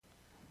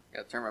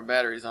Got to turn my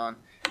batteries on.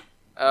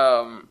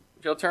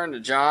 If you'll turn to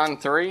John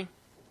 3,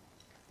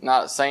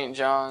 not St.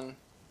 John,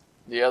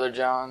 the other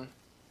John,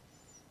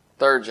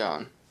 3rd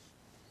John,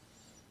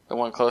 the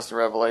one close to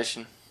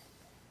Revelation.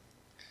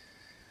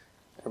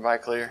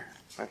 Everybody clear?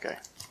 Okay,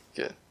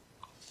 good.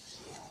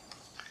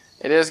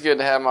 It is good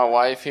to have my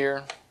wife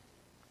here.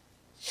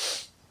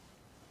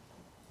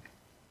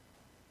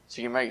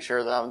 She can make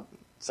sure that I'm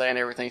saying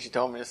everything she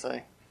told me to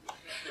say.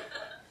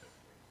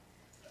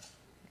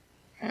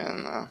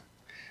 And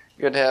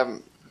good to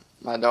have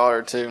my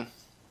daughter, too.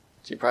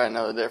 You probably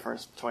know the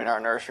difference between our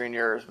nursery and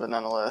yours, but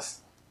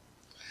nonetheless,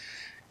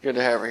 good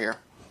to have her here.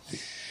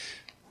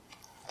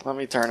 Let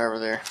me turn over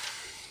there.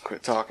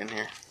 Quit talking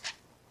here.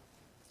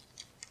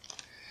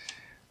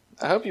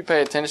 I hope you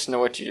pay attention to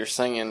what you're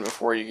singing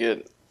before we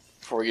get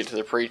to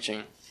the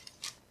preaching.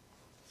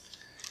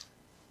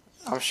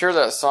 I'm sure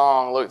that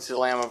song, Look to the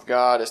Lamb of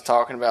God, is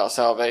talking about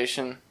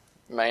salvation,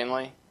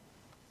 mainly.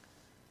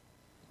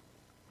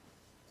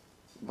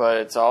 But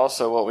it's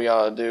also what we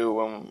ought to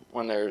do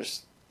when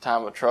there's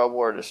time of trouble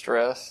or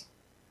distress.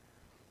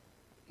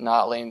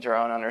 Not lean to our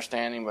own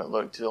understanding, but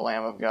look to the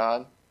Lamb of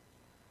God.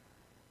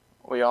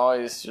 We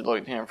always should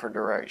look to Him for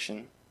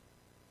direction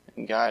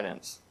and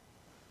guidance.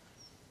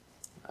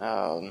 We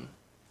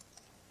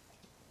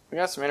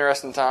got some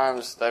interesting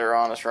times that are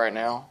on us right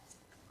now.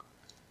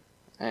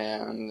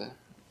 And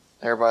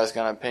everybody's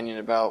got an opinion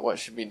about what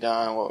should be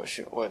done,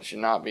 what should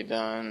not be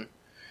done,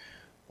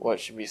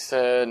 what should be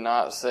said,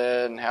 not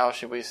said, and how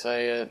should we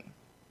say it.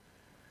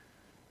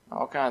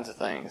 All kinds of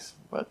things.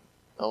 But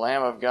the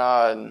Lamb of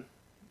God,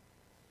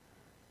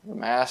 the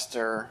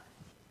Master,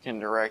 can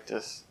direct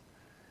us,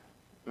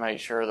 make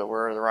sure that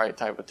we're the right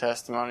type of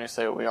testimony,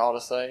 say what we ought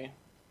to say.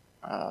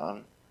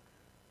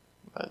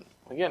 But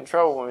we get in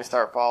trouble when we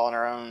start following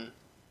our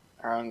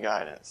own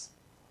guidance.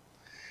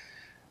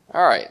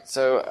 All right,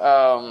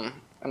 so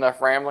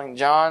enough rambling.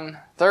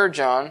 3rd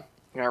John, I'm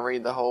going to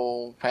read the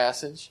whole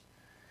passage,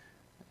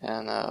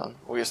 and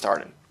we'll get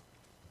started.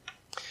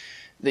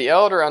 The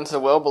elder unto the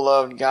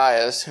well-beloved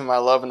Gaius, whom I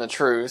love in the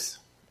truth,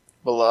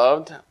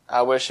 Beloved,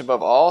 I wish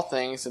above all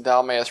things that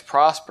thou mayest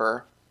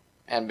prosper,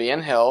 and be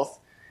in health,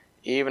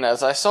 even as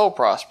thy soul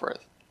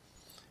prospereth.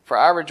 For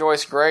I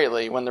rejoiced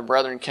greatly when the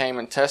brethren came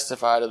and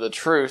testified of the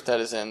truth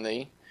that is in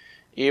thee,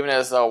 even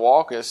as thou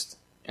walkest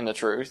in the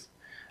truth.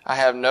 I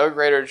have no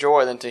greater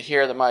joy than to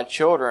hear that my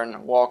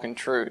children walk in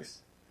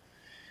truth.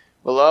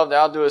 Beloved,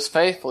 thou doest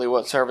faithfully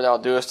whatsoever thou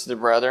doest to the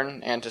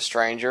brethren and to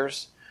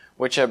strangers,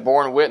 which have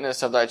borne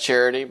witness of thy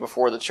charity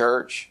before the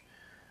church,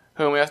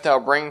 whom if thou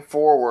bring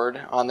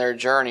forward on their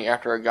journey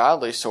after a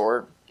godly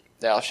sort,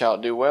 thou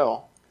shalt do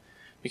well.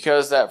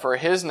 Because that for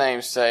his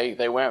name's sake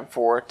they went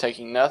forth,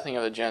 taking nothing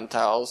of the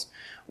Gentiles,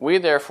 we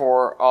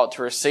therefore ought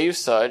to receive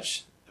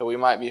such, that we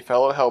might be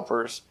fellow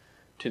helpers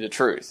to the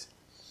truth.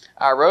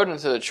 I wrote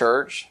unto the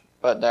church,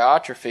 but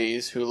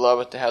Diotrephes, who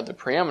loveth to have the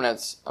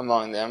preeminence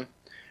among them,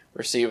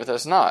 receiveth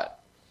us not.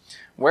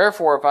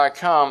 Wherefore, if I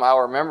come, I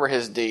will remember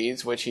his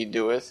deeds which he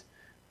doeth,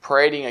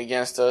 prating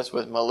against us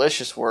with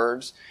malicious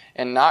words,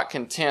 and not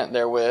content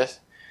therewith,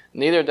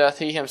 neither doth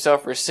he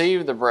himself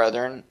receive the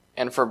brethren,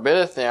 and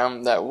forbiddeth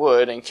them that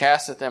would, and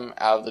casteth them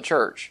out of the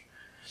church.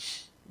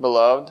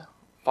 Beloved,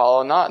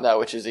 follow not that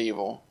which is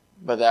evil,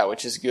 but that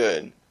which is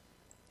good.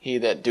 He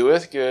that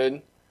doeth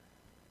good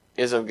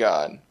is of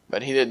God,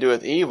 but he that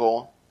doeth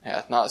evil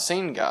hath not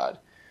seen God.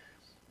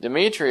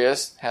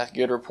 Demetrius hath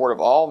good report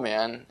of all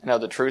men, and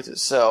of the truth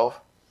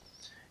itself.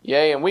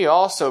 Yea, and we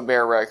also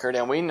bear record,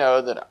 and we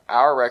know that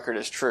our record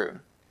is true.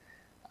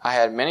 I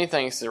had many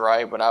things to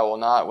write, but I will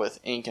not with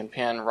ink and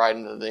pen write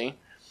unto thee.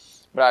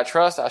 But I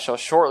trust I shall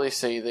shortly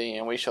see thee,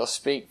 and we shall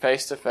speak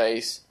face to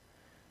face.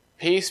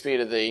 Peace be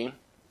to thee.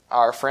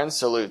 Our friends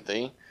salute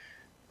thee.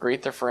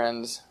 Greet the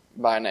friends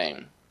by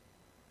name.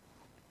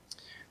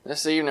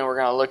 This evening we're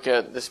going to look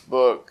at this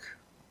book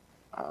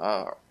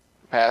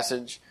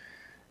passage.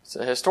 It's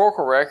a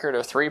historical record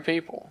of 3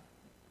 people,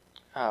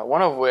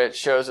 one of which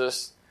shows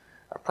us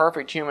a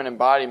perfect human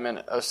embodiment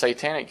of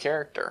satanic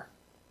character,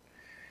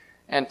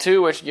 and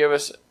 2 which give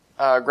us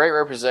a great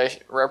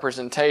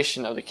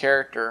representation of the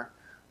character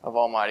of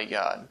Almighty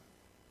God.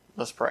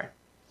 Let's pray.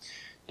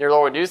 Dear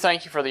Lord, we do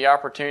thank you for the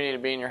opportunity to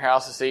be in your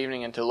house this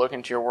evening and to look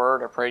into your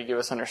word. I pray to give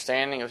us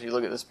understanding as we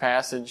look at this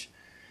passage.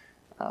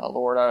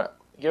 Lord,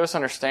 give us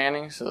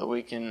understanding so that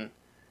we can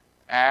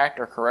act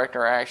or correct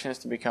our actions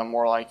to become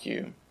more like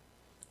you.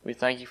 We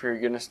thank you for your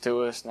goodness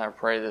to us, and I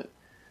pray that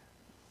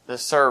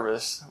this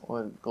service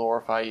would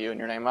glorify you. In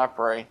your name I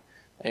pray.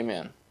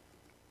 Amen.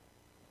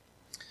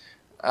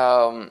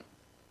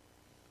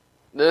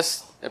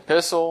 This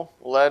epistle,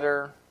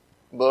 letter,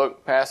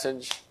 book,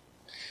 passage,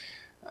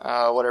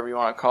 whatever you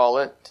want to call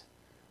it,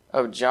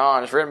 of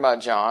John is written by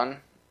John,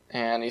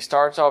 and he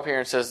starts off here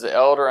and says, the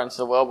elder unto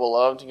the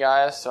well-beloved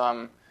Gaius.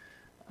 So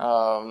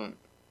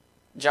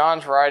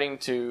John's writing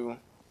to,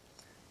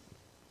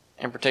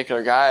 in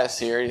particular, Gaius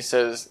here. He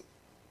says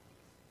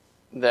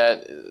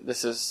that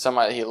this is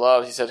somebody that he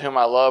loves. He said, whom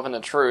I love in the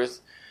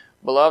truth.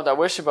 Beloved, I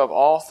wish above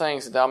all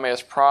things that thou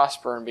mayest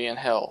prosper and be in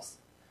health,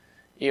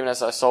 even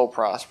as thy soul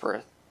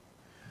prospereth.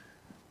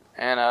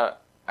 And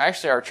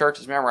actually our church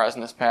is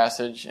memorizing this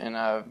passage, and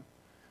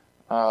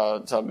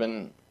so I've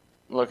been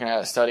looking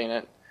at it, studying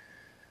it.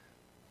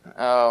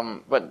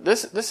 But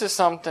this is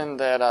something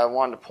that I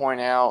wanted to point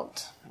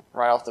out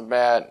right off the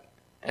bat.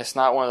 It's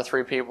not one of the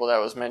three people that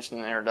was mentioned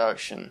in the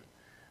introduction.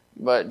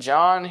 But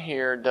John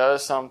here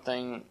does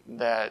something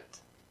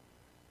that,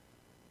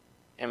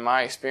 in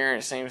my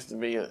experience, seems to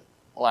be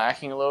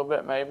lacking a little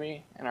bit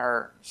maybe in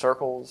our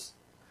circles.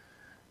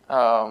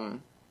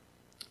 And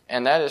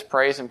that is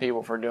praising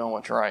people for doing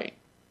what's right.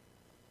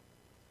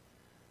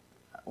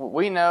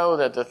 We know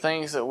that the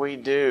things that we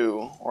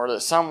do or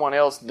that someone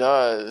else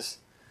does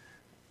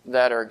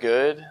that are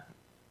good,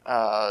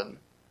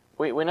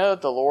 we know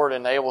that the Lord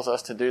enables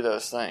us to do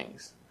those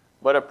things.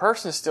 But a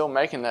person is still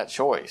making that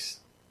choice.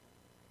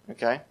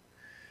 Okay?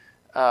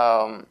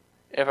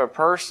 If a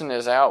person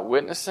is out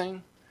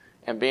witnessing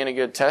and being a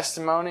good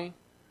testimony,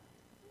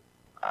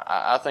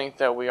 I think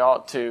that we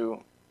ought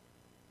to,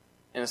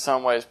 in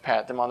some ways,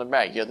 pat them on the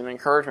back, give them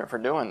encouragement for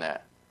doing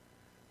that.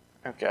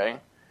 Okay?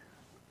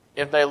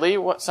 If they lead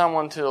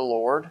someone to the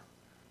Lord,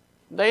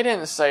 they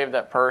didn't save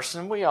that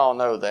person. We all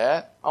know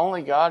that.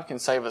 Only God can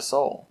save a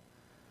soul.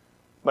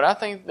 But I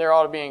think there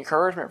ought to be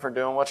encouragement for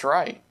doing what's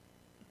right.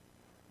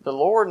 The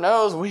Lord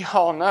knows, we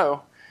all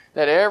know,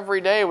 that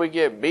every day we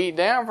get beat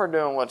down for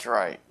doing what's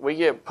right. We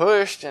get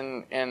pushed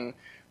and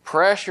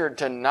pressured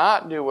to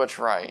not do what's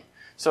right.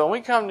 So when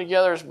we come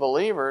together as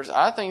believers,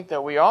 I think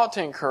that we ought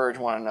to encourage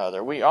one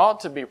another. We ought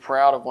to be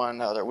proud of one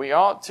another. We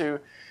ought to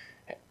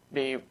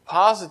be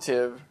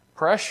positive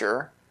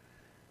pressure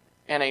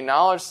and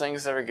acknowledge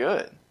things that are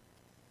good.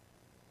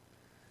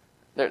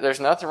 There's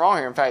nothing wrong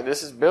here. In fact,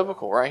 this is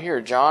biblical right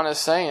here. John is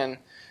saying,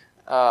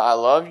 I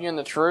love you in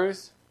the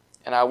truth,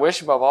 and I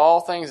wish above all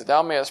things that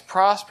thou mayest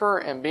prosper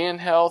and be in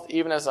health,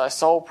 even as thy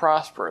soul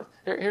prospereth.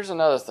 Here's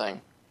another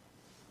thing.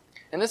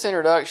 In this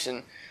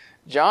introduction,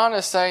 John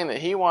is saying that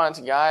he wants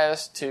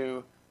Gaius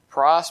to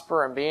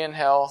prosper and be in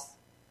health,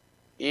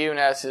 even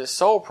as his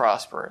soul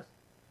prospereth.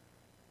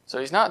 So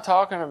he's not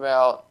talking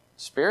about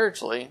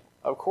spiritually.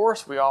 Of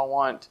course, we all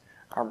want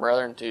our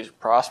brethren to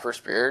prosper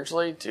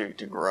spiritually, to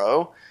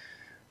grow.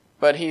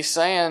 But he's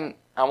saying,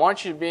 I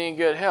want you to be in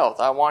good health.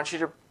 I want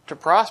you to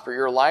prosper,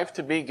 your life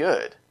to be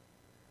good.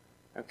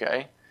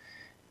 Okay?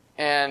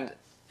 And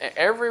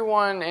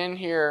everyone in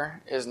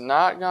here is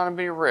not going to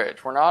be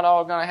rich. We're not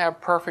all going to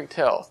have perfect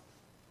health.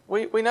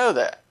 We know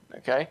that.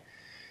 Okay?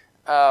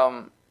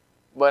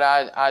 But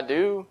I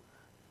do,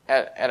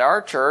 at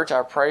our church,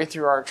 I pray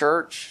through our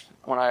church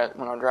when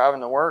I'm driving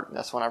to work.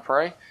 That's when I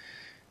pray.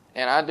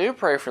 And I do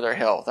pray for their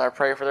health. I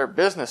pray for their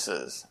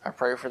businesses. I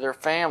pray for their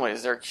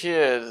families, their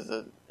kids,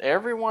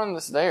 everyone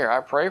that's there. I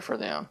pray for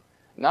them.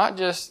 Not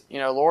just,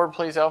 Lord,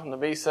 please help them to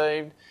be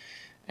saved,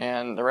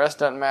 and the rest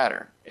doesn't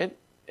matter. It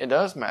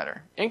does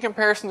matter. In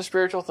comparison to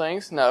spiritual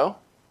things, no.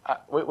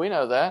 We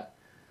know that.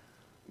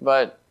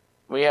 But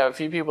we have a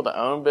few people that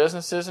own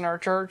businesses in our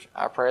church.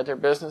 I pray that their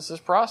businesses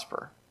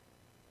prosper.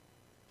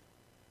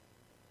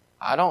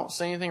 I don't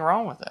see anything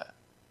wrong with that.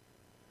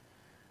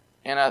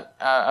 And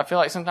I feel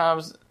like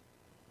sometimes,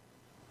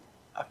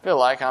 I feel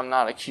like I'm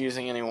not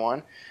accusing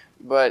anyone,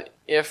 but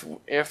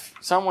if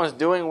someone's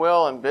doing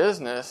well in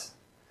business,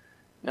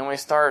 then we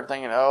start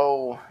thinking,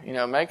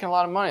 making a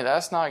lot of money,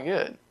 that's not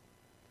good.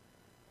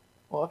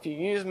 Well, if you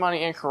use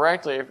money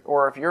incorrectly,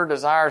 or if your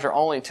desires are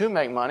only to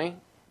make money,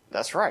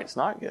 that's right, it's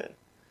not good.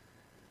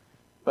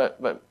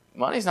 But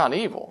money's not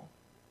evil.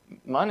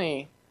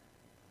 Money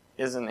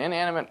is an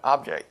inanimate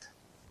object,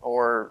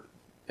 or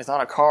it's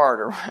not a card,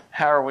 or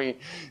how we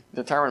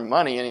determine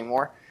money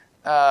anymore.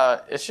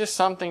 It's just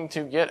something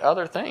to get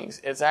other things.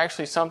 It's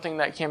actually something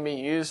that can be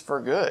used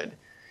for good,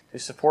 to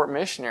support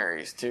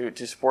missionaries, to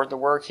support the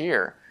work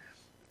here.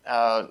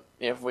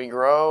 If we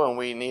grow and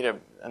we need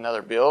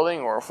another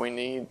building, or if we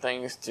need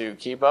things to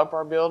keep up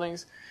our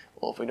buildings,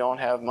 well, if we don't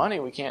have money,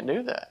 we can't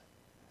do that.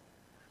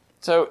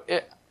 So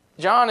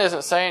John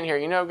isn't saying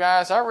here,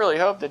 guys, I really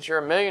hope that you're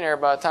a millionaire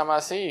by the time I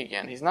see you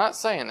again. He's not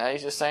saying that.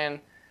 He's just saying,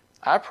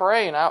 I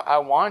pray and I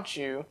want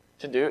you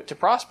to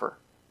prosper.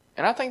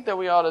 And I think that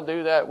we ought to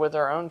do that with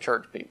our own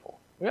church people.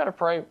 We ought to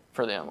pray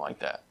for them like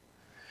that.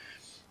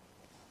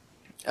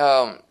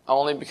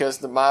 Only because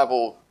the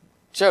Bible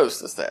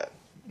shows us that.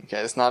 Okay,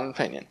 it's not an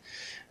opinion.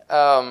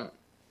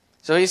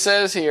 So he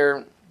says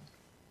here,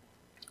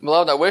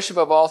 Beloved, I wish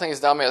above all things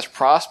thou mayest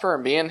prosper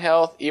and be in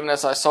health, even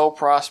as thy soul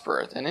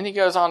prospereth. And then he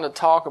goes on to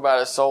talk about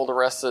his soul the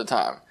rest of the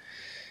time.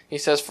 He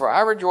says, For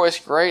I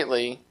rejoiced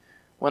greatly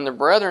when the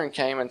brethren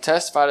came and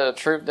testified of the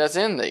truth that's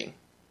in thee.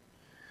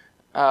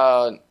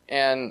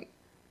 And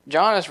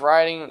John is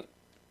writing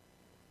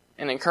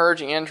an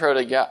encouraging intro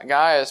to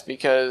Gaius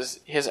because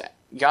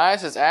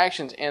Gaius'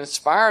 actions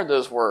inspired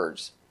those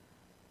words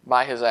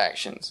by his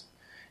actions.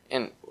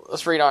 And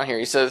let's read on here.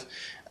 He says,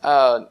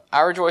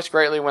 I rejoice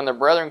greatly when the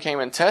brethren came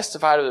and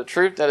testified of the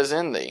truth that is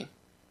in thee,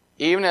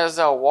 even as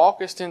thou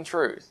walkest in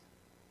truth.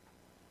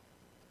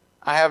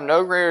 I have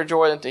no greater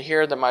joy than to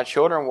hear that my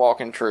children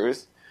walk in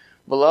truth.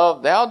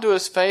 Beloved, thou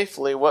doest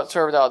faithfully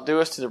whatsoever thou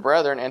doest to the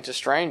brethren and to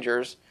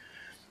strangers,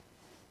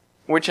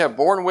 which have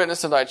borne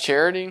witness of thy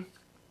charity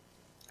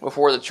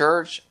before the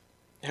church,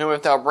 whom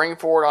if thou bring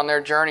forward on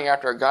their journey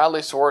after a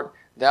godly sort,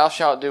 thou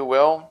shalt do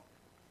well.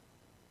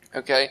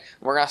 Okay,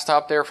 we're going to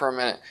stop there for a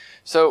minute.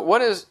 So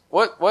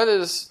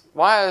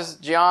why is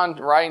John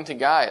writing to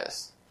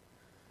Gaius?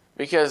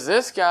 Because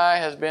this guy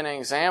has been an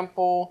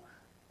example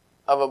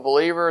of a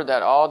believer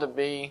that ought to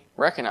be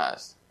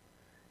recognized.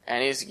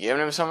 And he's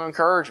giving him some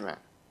encouragement.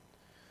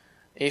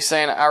 He's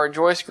saying, I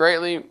rejoice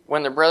greatly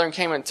when the brethren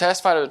came and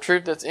testified of the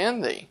truth that's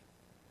in thee.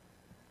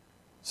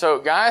 So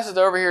Gaius is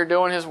over here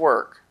doing his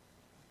work.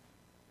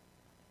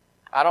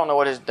 I don't know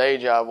what his day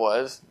job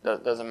was.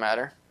 Doesn't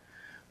matter.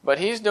 But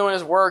he's doing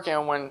his work,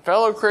 and when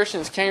fellow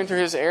Christians came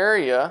through his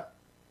area,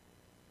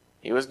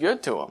 he was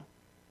good to them.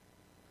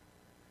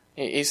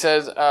 He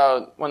says,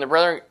 when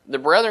the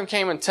brethren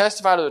came and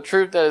testified of the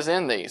truth that is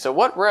in thee. So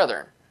what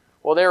brethren?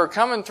 Well, they were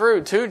coming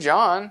through to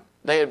John.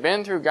 They had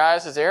been through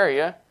Gaius'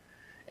 area.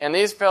 And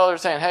these fellows are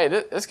saying, hey,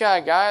 this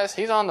guy Gaius,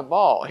 he's on the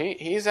ball.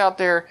 He's out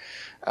there.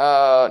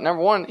 Number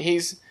one,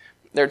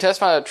 they're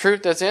testifying of the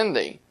truth that's in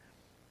thee,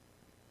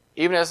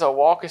 even as thou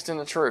walkest in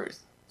the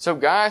truth. So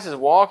Gaius is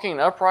walking an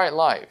upright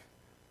life,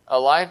 a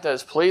life that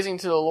is pleasing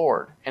to the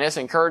Lord, and it's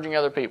encouraging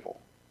other people.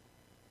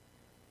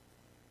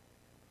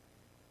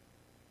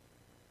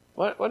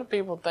 What do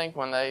people think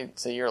when they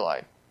see your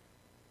life?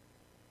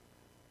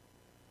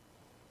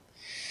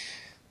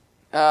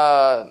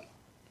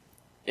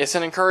 It's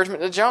an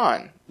encouragement to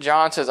John.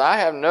 John says, I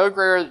have no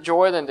greater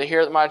joy than to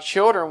hear that my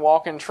children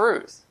walk in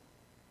truth.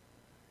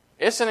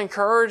 It's an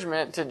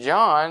encouragement to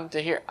John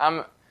to hear.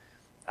 I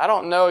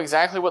don't know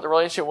exactly what the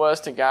relationship was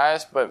to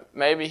Gaius, but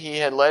maybe he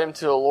had led him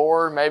to the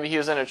Lord. Maybe he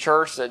was in a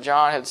church that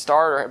John had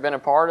started or had been a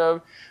part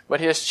of. But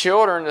his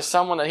children is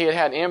someone that he had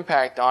had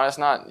impact on. It's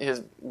not his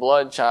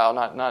blood child.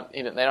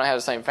 They don't have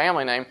the same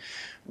family name.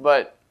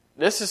 But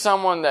this is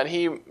someone that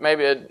he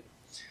maybe had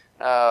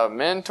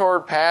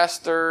mentored,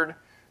 pastored,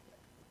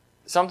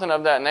 something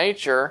of that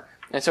nature.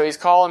 And so he's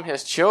calling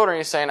his children.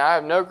 He's saying, I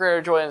have no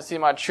greater joy than to see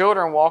my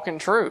children walk in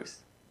truth.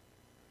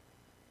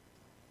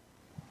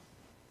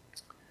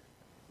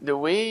 Do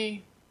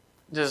we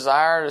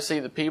desire to see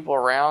the people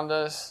around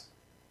us?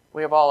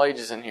 We have all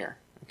ages in here,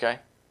 okay?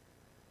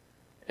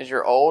 As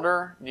you're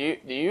older, do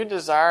you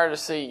desire to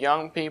see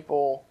young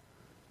people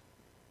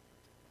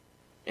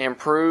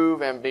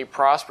improve and be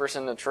prosperous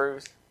in the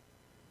truth?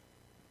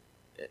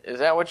 Is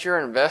that what you're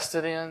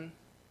invested in?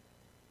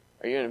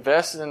 Are you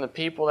invested in the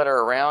people that are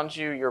around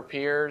you, your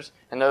peers,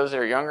 and those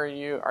that are younger than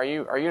you? Are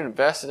you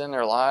invested in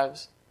their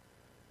lives?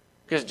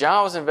 Because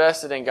John was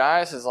invested in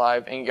Gaius'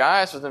 life, and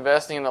Gaius was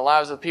investing in the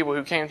lives of people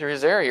who came through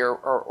his area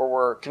or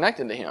were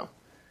connected to him.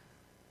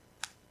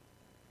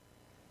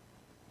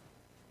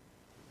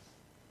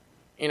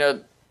 You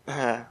know,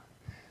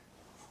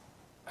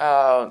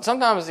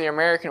 sometimes the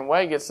American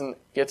way gets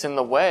in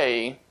the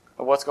way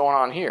of what's going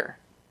on here.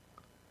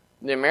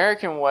 The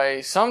American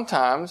way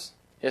sometimes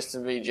is to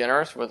be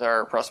generous with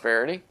our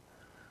prosperity.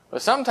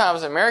 But sometimes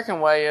the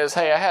American way is,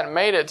 hey, I hadn't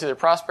made it to the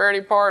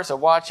prosperity part, so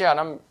watch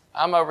out.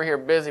 I'm over here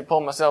busy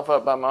pulling myself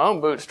up by my own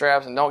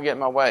bootstraps and don't get in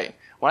my way.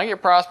 When I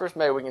get prosperous,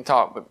 maybe we can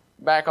talk, but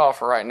back off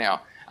for right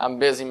now. I'm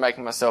busy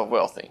making myself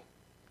wealthy.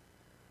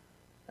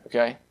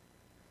 Okay?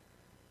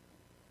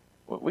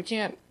 We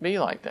can't be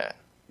like that.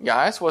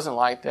 Gaius wasn't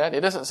like that.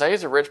 It doesn't say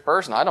he's a rich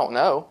person. I don't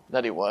know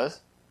that he was.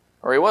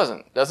 Or he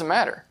wasn't. Doesn't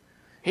matter.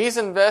 He's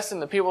invested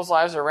in the people's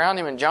lives around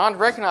him, and John's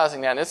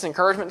recognizing that, and it's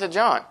encouragement to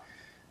John.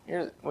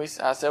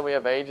 I said we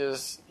have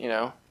ages,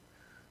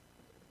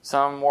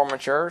 some more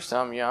mature,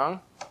 some young.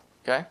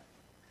 Okay?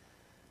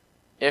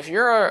 If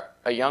you're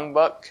a young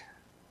buck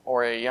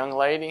or a young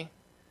lady,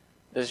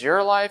 does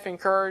your life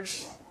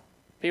encourage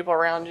people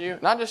around you?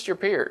 Not just your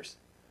peers,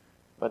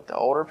 but the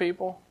older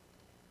people?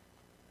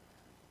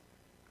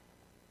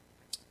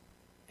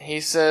 He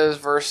says,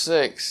 verse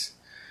 5,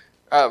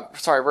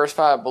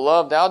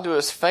 Beloved, thou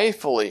doest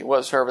faithfully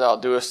whatsoever thou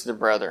doest to the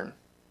brethren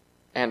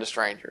and to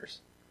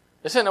strangers.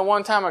 This isn't a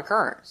one-time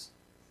occurrence.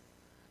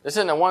 This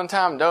isn't a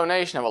one-time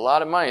donation of a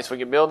lot of money so we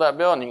can build that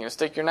building. You can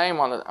stick your name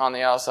on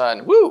the outside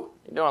and woo,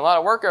 you're doing a lot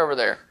of work over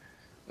there.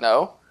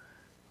 No,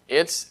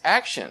 it's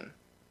action.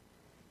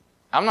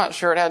 I'm not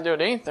sure it had to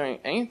do with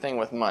anything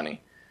with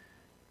money.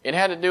 It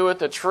had to do with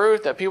the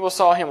truth that people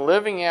saw him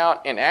living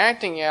out and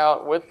acting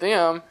out with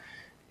them,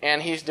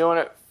 and he's doing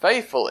it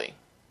faithfully.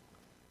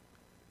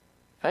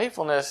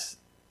 Faithfulness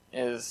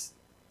and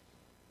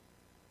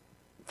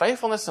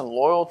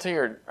loyalty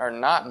are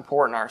not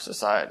important in our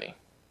society.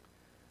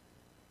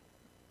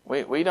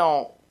 We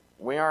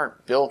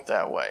aren't built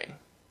that way.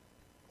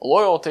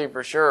 Loyalty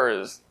for sure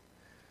is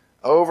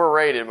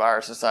overrated by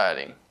our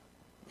society.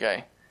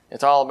 Okay?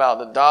 It's all about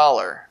the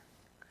dollar.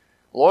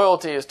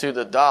 Loyalty is to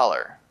the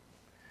dollar.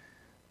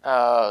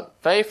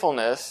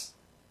 Faithfulness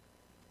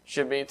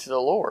should be to the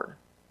Lord.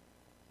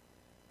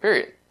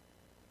 Period.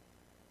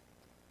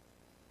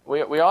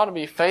 We ought to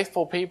be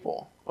faithful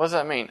people. What does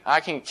that mean? I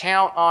can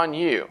count on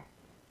you.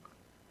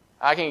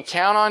 I can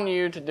count on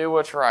you to do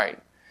what's right.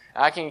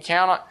 I can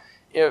count on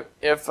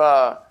if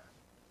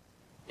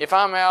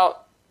I'm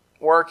out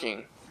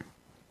working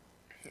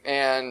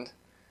and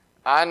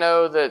I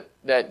know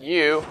that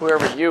you,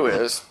 whoever you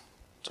is,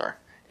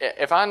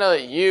 if I know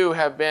that you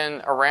have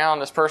been around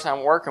this person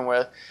I'm working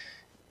with,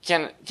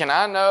 can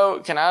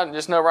I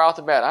just know right off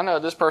the bat, I know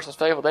this person's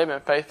faithful, they've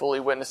been faithfully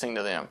witnessing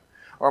to them?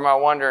 Or am I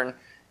wondering,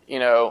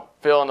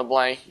 fill in the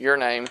blank, your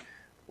name,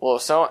 well,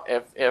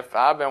 if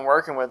I've been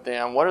working with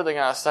them, what are they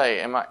going to say?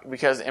 Am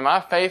I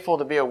faithful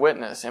to be a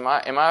witness? Am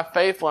I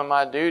faithful in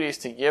my duties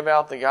to give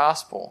out the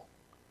gospel?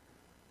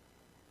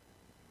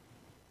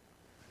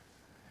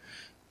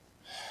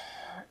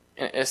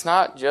 It's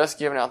not just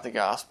giving out the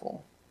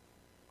gospel.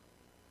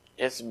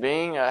 It's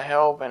being a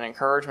help and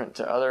encouragement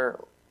to other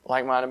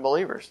like-minded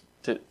believers,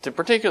 to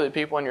particularly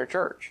people in your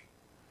church.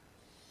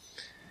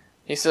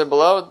 He said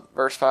below,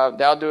 verse 5,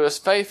 thou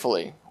doest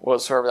faithfully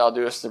whatsoever thou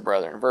doest to the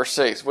brethren. Verse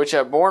 6, which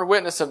have borne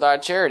witness of thy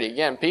charity.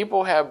 Again,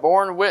 people have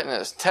borne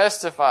witness,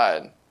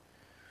 testified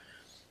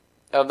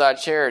of thy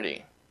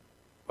charity.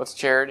 What's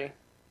charity?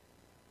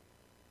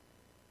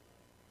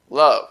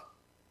 Love.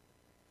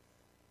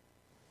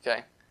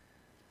 Okay.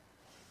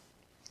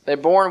 They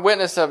borne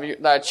witness of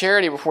thy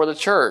charity before the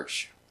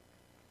church.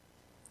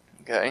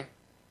 Okay.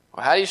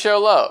 Well, how do you show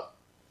love?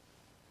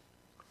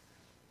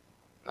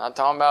 Not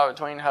talking about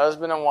between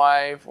husband and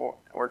wife.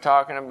 We're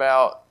talking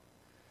about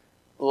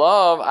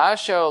love. I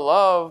show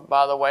love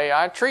by the way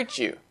I treat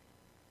you.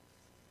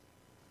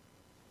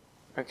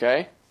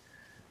 Okay.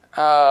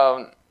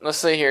 Let's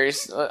see here.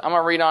 I'm going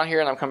to read on here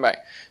and I'll come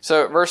back.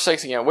 So verse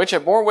 6 again. Which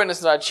have borne witness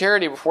of thy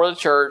charity before the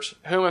church,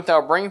 whom if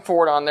thou bring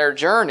forward on their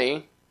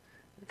journey,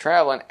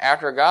 traveling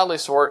after a godly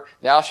sort,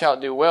 thou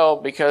shalt do well,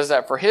 because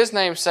that for his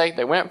name's sake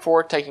they went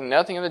forth, taking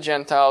nothing of the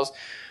Gentiles.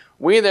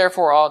 We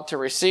therefore ought to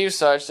receive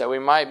such, that we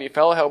might be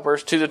fellow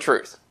helpers to the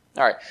truth.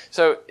 All right,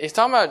 so he's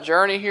talking about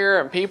journey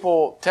here and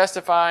people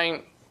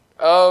testifying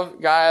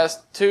of guys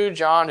to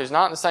John who's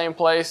not in the same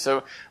place.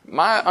 So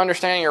my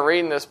understanding of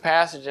reading this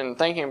passage and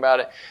thinking about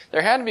it,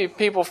 there had to be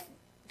people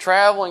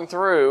traveling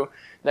through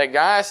that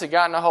guys had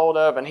gotten a hold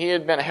of, and he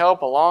had been a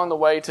help along the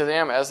way to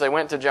them as they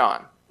went to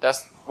John.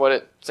 That's what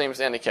it seems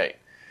to indicate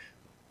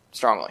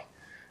strongly.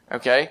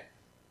 Okay?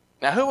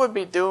 Now, who would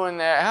be doing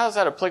that? How is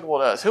that applicable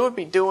to us? Who would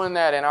be doing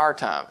that in our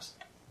times?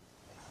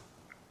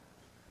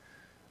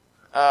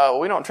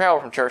 We don't travel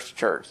from church to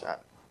church.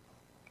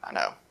 I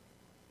know.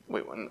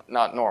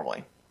 Not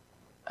normally.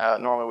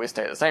 Normally we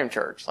stay at the same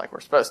church like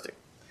we're supposed to.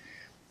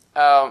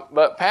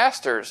 But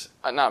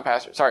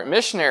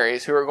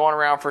missionaries who are going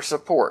around for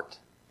support.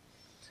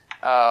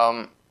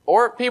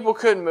 Or people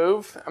could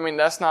move. I mean,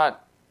 that's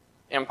not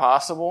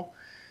impossible.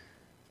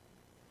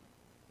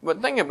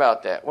 But think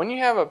about that. When you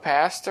have a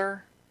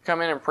pastor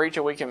come in and preach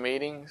a week in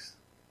meetings,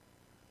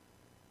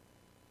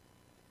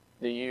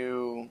 do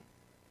you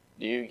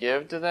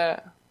give to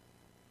that?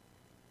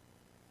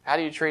 How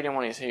do you treat him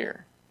when he's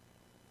here?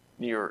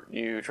 Do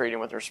you treat him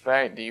with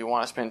respect? Do you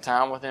want to spend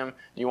time with him?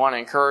 Do you want to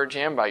encourage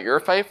him by your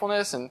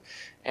faithfulness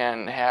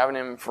and having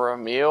him for a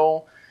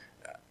meal?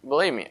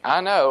 Believe me,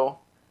 I know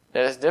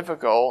that it's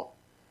difficult.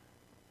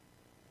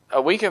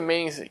 A week of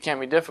meetings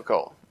can be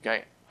difficult.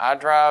 Okay, I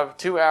drive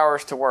 2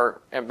 hours to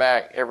work and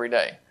back every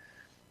day.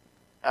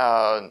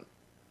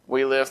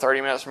 We live 30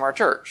 minutes from our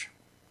church,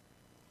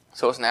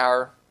 so it's an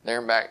hour there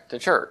and back to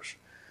church.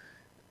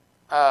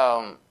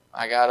 I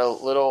got a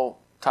little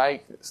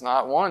tyke that's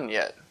not one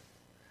yet.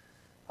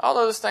 All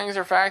those things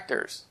are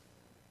factors.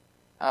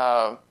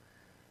 They're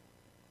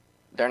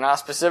not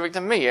specific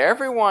to me.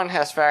 Everyone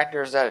has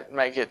factors that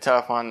make it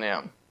tough on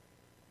them.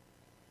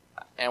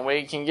 And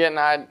we can get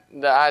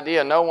the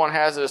idea no one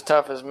has it as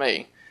tough as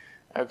me.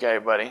 Okay,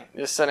 buddy,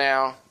 just sit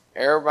down.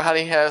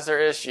 Everybody has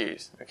their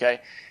issues.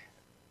 Okay?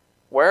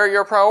 Where are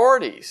your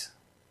priorities?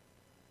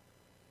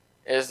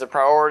 Is the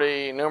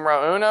priority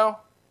numero uno?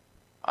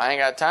 I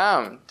ain't got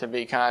time to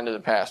be kind to the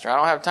pastor. I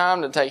don't have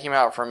time to take him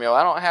out for a meal.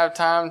 I don't have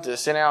time to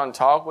sit down and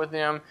talk with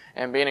him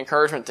and be an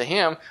encouragement to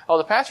him. Oh,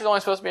 the pastor's only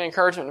supposed to be an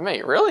encouragement to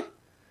me. Really?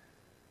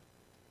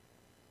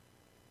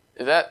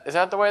 Is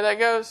that the way that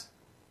goes?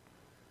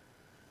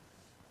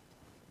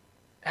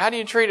 How do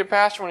you treat a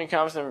pastor when he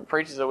comes and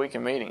preaches a week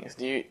in meetings?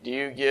 Do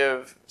you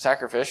give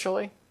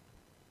sacrificially?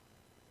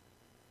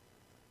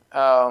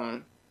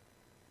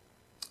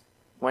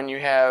 When you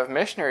have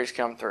missionaries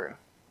come through,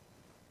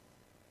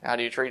 how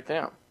do you treat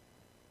them?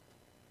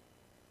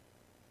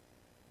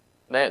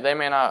 They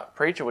may not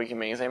preach a week in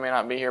meetings. They may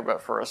not be here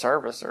but for a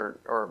service or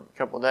a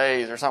couple of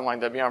days or something like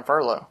that, be on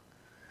furlough.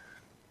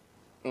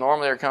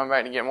 Normally they're coming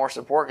back to get more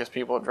support because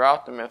people have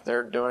dropped them if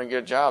they're doing a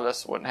good job.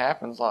 That's what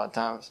happens a lot of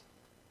times.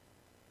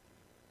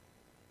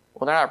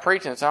 Well, they're not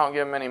preaching, so I don't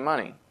give them any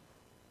money.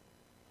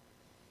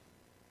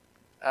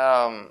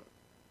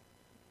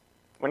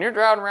 When you're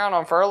driving around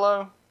on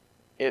furlough,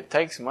 it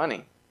takes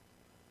money.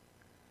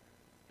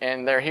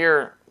 And they're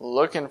here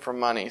looking for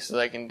money so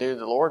they can do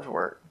the Lord's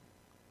work.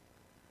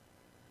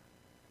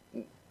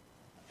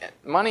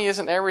 Money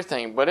isn't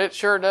everything, but it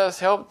sure does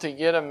help to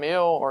get a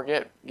meal or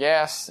get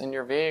gas in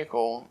your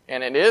vehicle.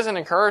 And it is an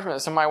encouragement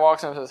that somebody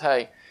walks in and says,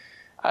 hey,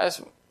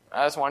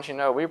 I just want you to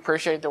know we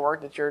appreciate the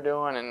work that you're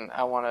doing, and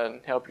I want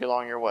to help you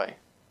along your way.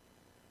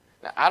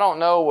 Now, I don't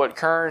know what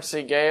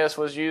currency Gaius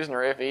was using,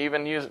 or if he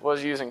even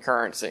was using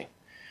currency.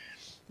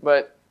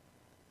 But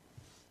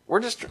we're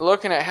just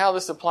looking at how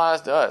this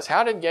applies to us.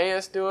 How did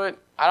Gaius do it?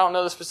 I don't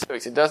know the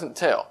specifics. It doesn't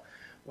tell.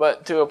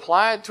 But to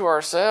apply it to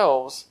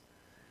ourselves,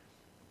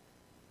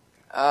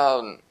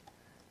 it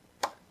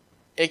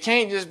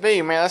can't just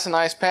be, man, that's a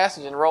nice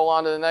passage, and roll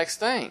on to the next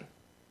thing.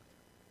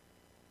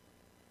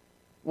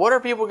 What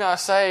are people going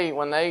to say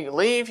when they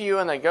leave you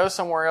and they go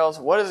somewhere else?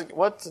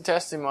 What's the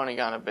testimony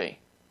going to be?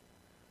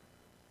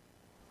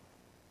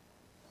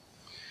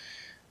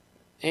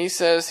 He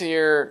says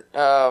here,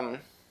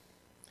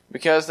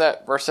 because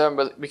that, verse 7,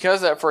 but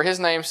because that for his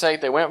name's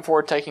sake they went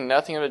forward taking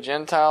nothing of the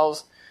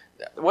Gentiles.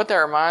 What that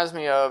reminds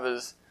me of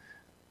is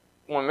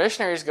when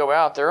missionaries go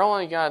out, they're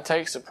only going to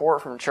take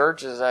support from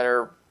churches that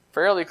are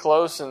fairly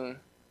close in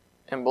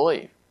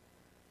belief.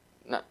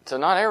 So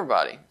not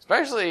everybody,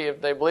 especially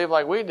if they believe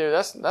like we do.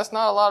 That's not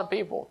a lot of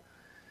people.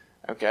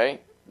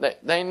 Okay,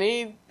 they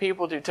need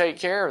people to take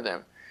care of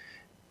them.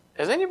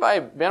 Has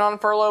anybody been on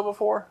furlough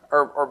before,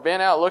 or been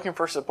out looking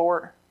for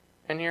support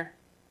in here?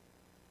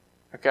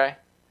 Okay,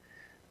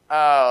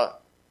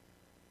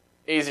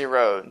 easy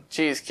road,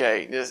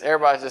 cheesecake.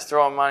 Everybody's just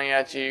throwing money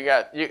at you.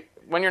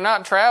 When you're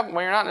not traveling,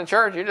 when you're not in the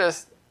church, you're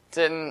just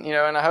sitting,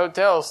 in a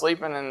hotel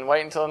sleeping and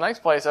waiting until the next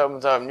place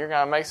opens up, and you're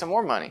going to make some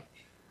more money.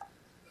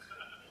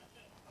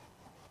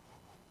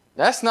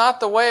 That's not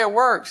the way it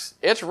works.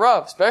 It's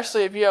rough,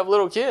 especially if you have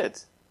little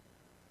kids.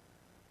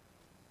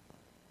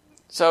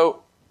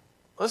 So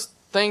let's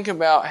think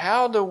about,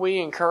 how do we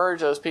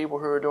encourage those people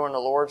who are doing the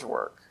Lord's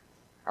work?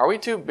 Are we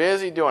too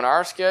busy doing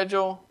our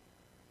schedule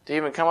to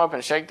even come up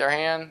and shake their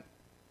hand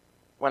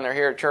when they're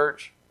here at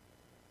church?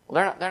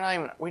 Well, they're not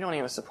even. We don't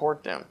even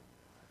support them.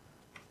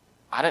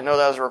 I didn't know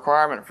that was a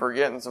requirement for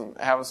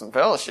having some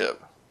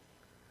fellowship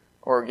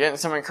or getting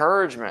some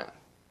encouragement.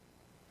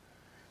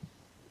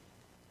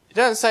 It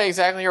doesn't say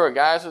exactly here what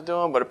Gaius was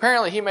doing, but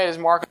apparently he made his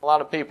mark on a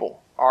lot of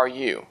people. Are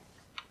you?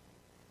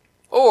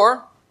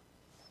 Or,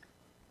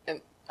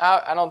 and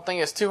I don't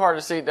think it's too hard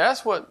to see,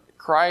 that's what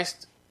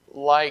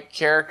Christ-like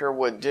character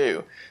would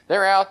do.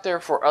 They're out there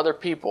for other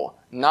people,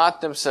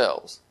 not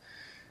themselves.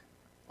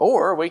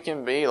 Or we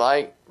can be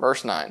like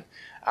verse 9.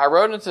 I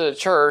wrote into the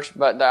church,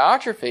 but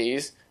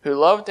Diotrephes, who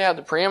loved to have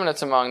the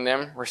preeminence among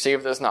them,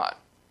 received us not.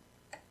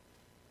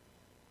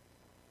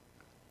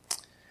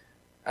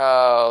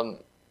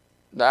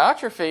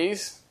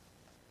 Diotrephes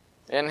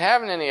didn't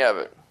have any of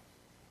it.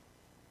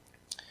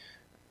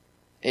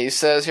 He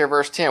says here,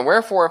 verse 10,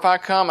 wherefore if I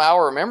come, I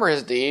will remember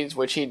his deeds,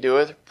 which he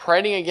doeth,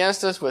 prating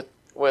against us with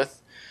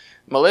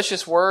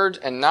malicious words,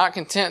 and not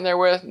content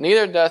therewith,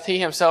 neither doth he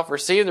himself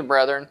receive the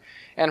brethren,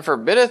 and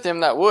forbiddeth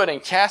them that would,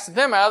 and casteth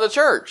them out of the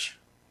church.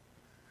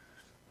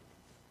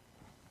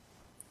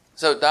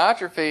 So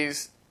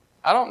Diotrephes,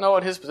 I don't know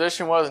what his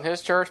position was in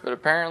his church, but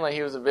apparently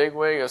he was a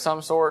bigwig of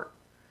some sort.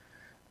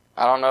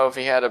 I don't know if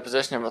he had a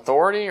position of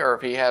authority, or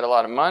if he had a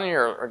lot of money,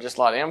 or just a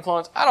lot of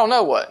influence. I don't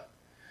know what.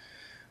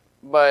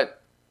 But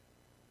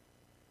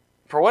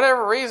for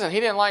whatever reason,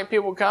 he didn't like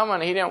people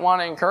coming. He didn't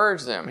want to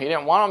encourage them. He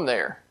didn't want them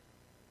there.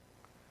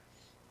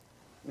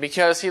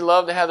 Because he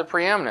loved to have the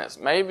preeminence.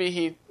 Maybe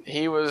he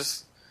wanted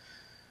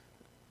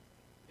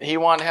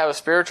to have a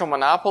spiritual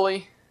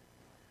monopoly.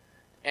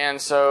 And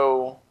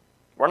so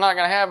we're not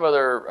going to have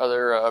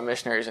other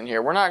missionaries in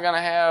here. We're not going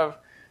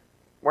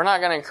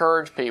to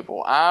encourage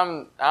people.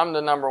 I'm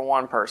the number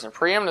one person.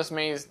 Preeminence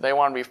means they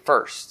want to be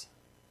first.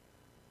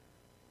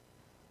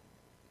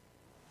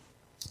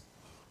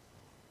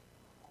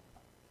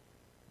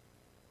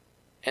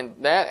 And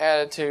that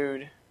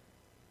attitude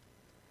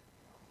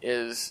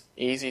is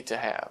easy to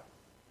have.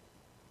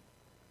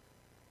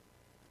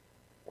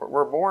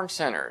 We're born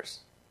sinners.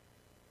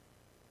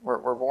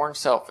 We're born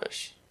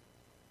selfish.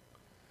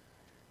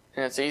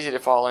 And it's easy to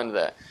fall into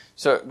that.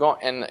 So,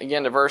 and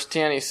again to verse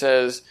 10, he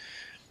says,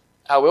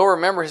 I will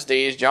remember his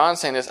deeds. John's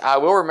saying this, I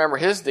will remember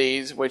his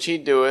deeds, which he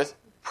doeth,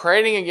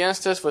 prating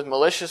against us with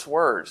malicious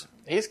words.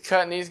 He's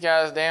cutting these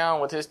guys down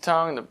with his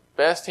tongue the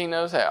best he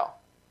knows how.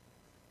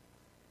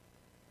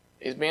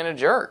 He's being a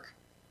jerk.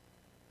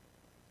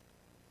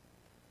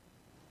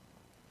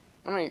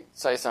 Let me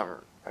say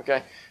something,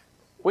 okay?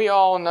 We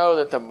all know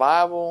that the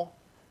Bible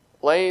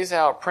lays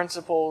out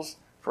principles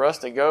for us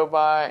to go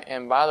by,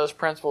 and by those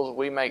principles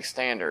we make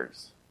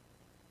standards.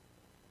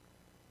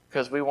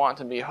 Because we want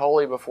to be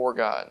holy before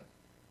God.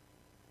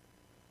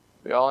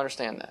 We all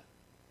understand that.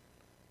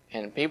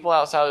 And people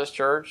outside of this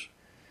church,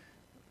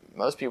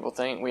 most people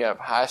think we have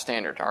high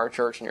standards, our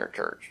church and your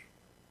church.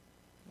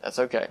 That's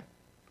okay.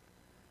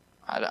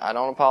 I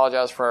don't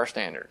apologize for our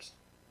standards.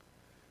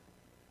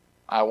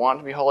 I want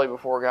to be holy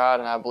before God,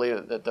 and I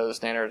believe that those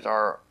standards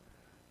are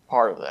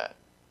part of that.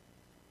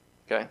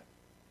 Okay?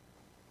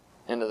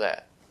 Into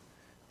that.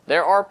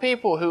 There are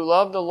people who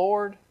love the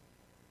Lord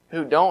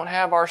who don't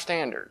have our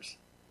standards.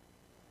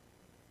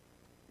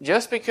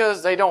 Just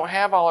because they don't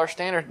have all our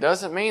standards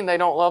doesn't mean they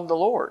don't love the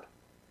Lord.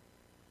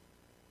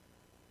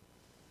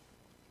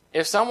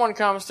 if someone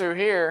comes through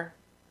here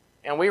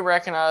and we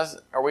recognize,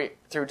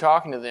 through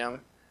talking to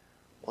them,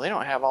 well, they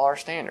don't have all our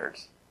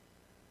standards.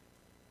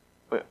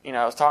 But,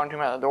 I was talking to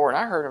him at the door and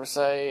I heard him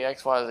say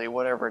X, Y, Z,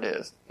 whatever it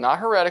is. Not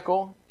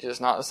heretical, just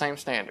not the same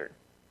standard.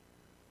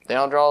 They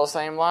don't draw the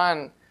same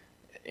line,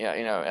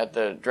 at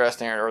the dress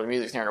standard or the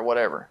music standard or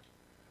whatever.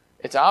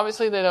 It's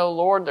obviously they know the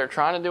Lord, they're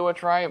trying to do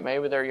what's right.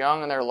 Maybe they're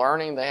young and they're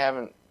learning. They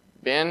haven't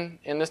been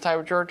in this type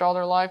of church all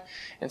their life.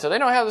 And so they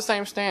don't have the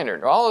same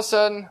standard. All of a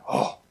sudden,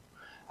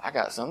 I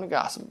got something to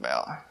gossip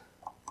about.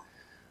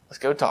 Let's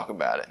go talk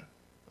about it.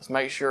 Let's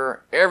make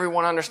sure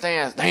everyone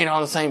understands they ain't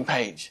on the same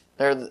page.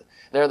 They're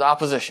the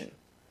opposition.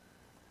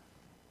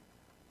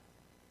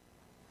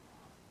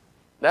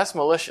 That's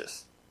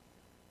malicious.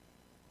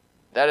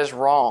 That is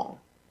wrong.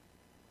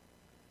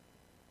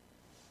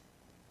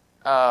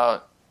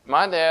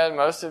 My dad,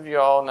 most of you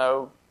all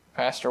know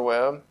Pastor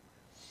Webb.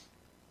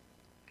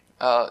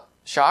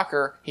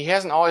 Shocker, he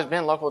hasn't always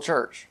been local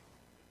church.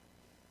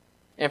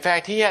 In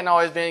fact, he hadn't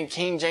always been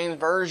King James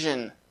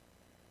Version.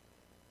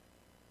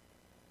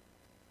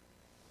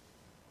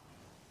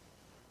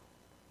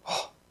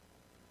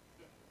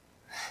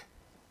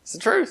 It's the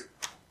truth.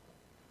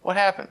 What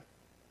happened?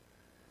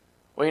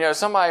 Well,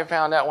 somebody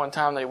found out one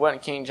time that he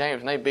wasn't King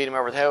James and they beat him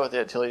over the head with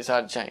it until he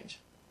decided to change.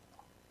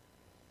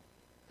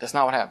 That's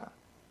not what happened.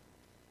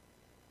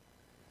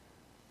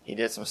 He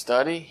did some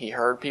study. He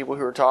heard people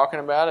who were talking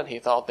about it. He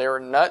thought they were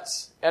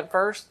nuts at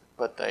first,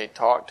 but they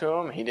talked to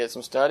him. He did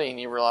some study and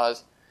he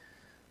realized,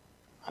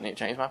 I need to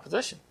change my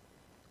position.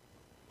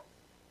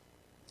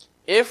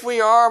 If we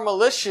are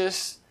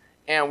malicious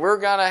and we're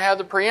going to have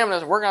the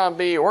preeminence, we're going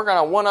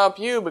to one-up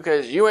you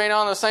because you ain't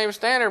on the same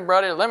standard,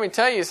 brother. Let me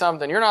tell you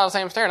something. You're not on the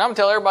same standard. I'm going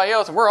to tell everybody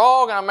else, and we're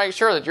all going to make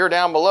sure that you're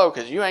down below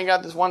because you ain't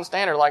got this one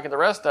standard like the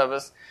rest of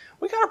us.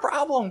 We got a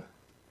problem.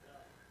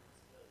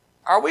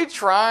 Are we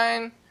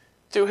trying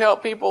to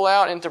help people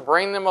out and to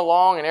bring them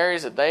along in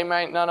areas that they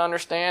might not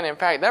understand? In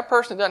fact, that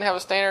person doesn't have a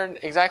standard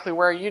exactly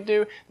where you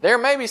do. There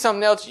may be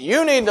something else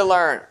you need to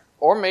learn.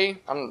 Or me.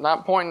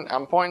 I'm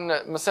pointing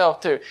at myself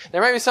too.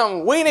 There may be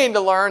something we need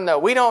to learn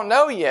that we don't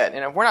know yet.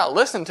 And if we're not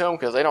listening to them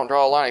because they don't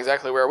draw a line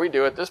exactly where we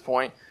do at this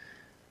point,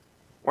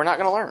 we're not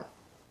going to learn.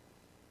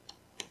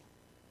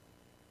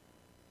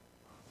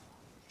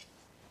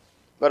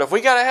 But if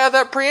we got to have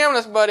that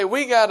preeminence, buddy,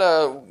 we got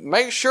to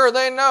make sure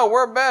they know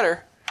we're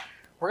better.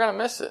 We're going to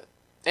miss it.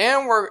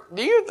 And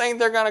do you think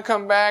they're going to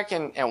come back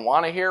and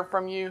want to hear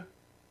from you?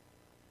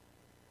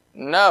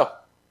 No.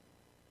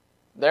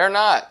 They're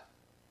not.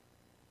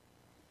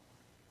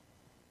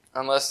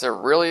 Unless they're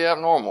really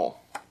abnormal.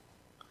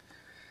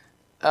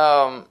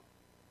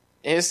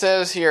 It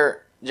says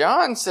here,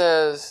 John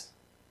says,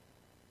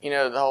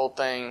 the whole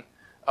thing,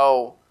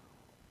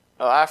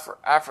 I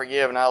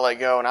forgive and I let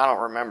go and I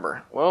don't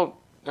remember. Well,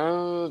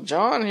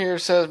 John here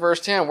says, verse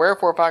 10,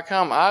 wherefore if I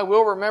come, I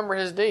will remember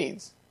his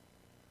deeds.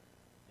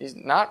 He's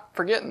not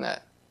forgetting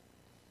that.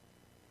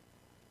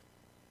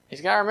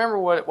 He's got to remember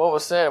what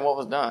was said and what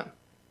was done.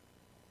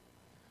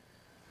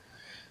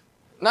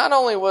 Not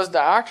only was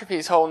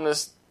Diotrephes holding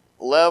this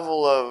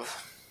level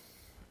of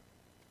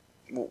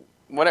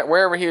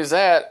wherever he was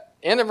at,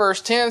 into verse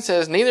 10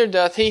 says, neither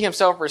doth he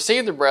himself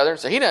receive the brethren,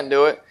 so he doesn't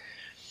do it,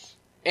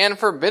 and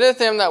forbiddeth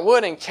them that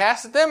would, and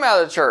casteth them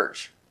out of the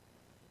church.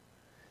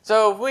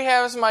 So if we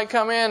have somebody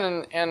come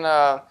in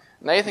and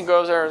Nathan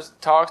goes there and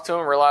talks to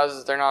them,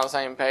 realizes they're not on the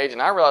same page,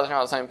 and I realize they're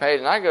not on the same page,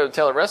 and I go to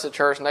tell the rest of the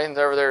church, and Nathan's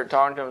over there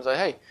talking to them and say,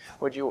 hey,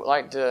 would you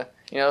like to,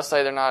 let's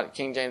say they're not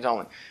King James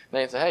only.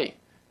 Nathan say, hey,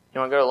 you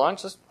want to go to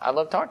lunch? I'd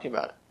love to talk to you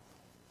about it.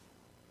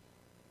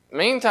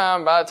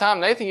 Meantime, by the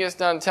time Nathan gets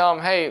done telling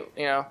them, hey,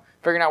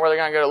 figuring out where they're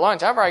going to go to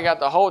lunch, I've already got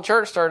the whole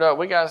church stirred up.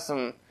 We got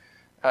some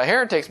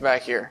heretics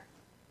back here.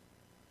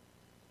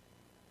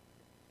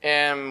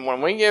 And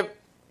when we get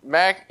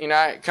back,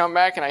 I come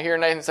back and I hear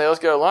Nathan say, let's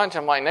go to lunch.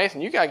 I'm like,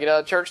 Nathan, you got to get out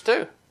of church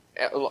too.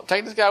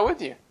 Take this guy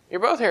with you. You're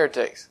both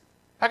heretics.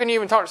 How can you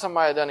even talk to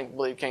somebody that doesn't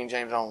believe King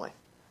James only?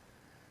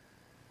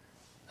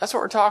 That's what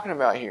we're talking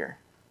about here.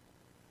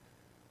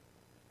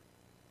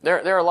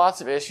 There are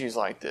lots of issues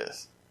like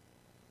this.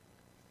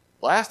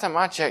 Last time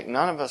I checked,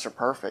 none of us are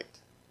perfect.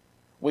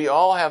 We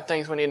all have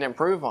things we need to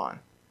improve on.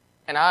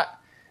 And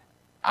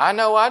I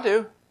know I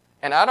do.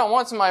 And I don't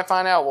want somebody to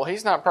find out, well,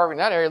 he's not perfect in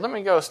that area. Let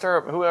me go stir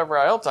up whoever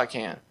else I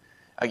can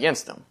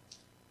against him.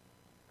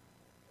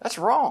 That's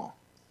wrong.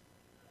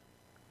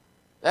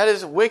 That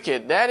is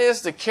wicked. That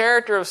is the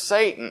character of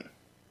Satan.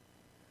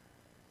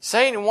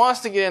 Satan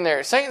wants to get in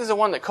there. Satan's the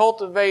one that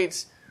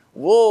cultivates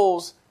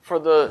wolves for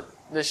the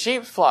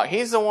sheep's flock.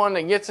 He's the one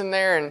that gets in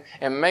there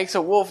and makes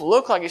a wolf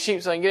look like a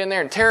sheep so he can get in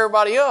there and tear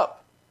everybody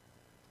up.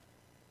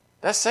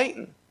 That's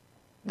Satan.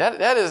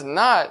 That is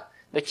not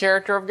the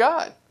character of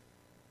God.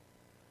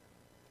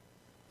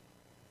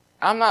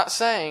 I'm not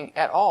saying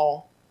at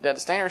all that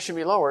the standards should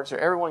be lowered so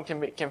everyone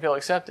can feel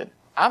accepted.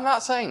 I'm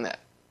not saying that.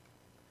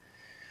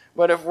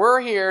 But if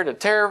we're here to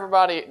tear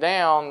everybody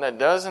down that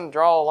doesn't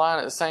draw a line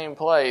at the same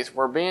place,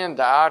 we're being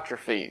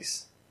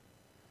Diotrephes.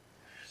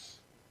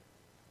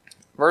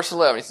 Verse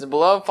 11, he says,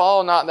 Beloved,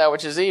 follow not that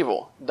which is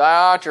evil,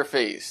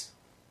 Diotrephes,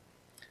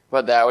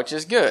 but that which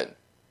is good.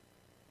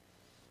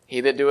 He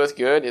that doeth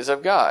good is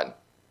of God.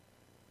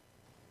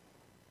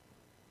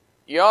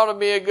 You ought to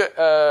be a good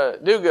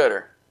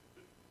do-gooder.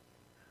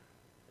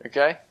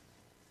 Okay?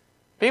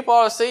 People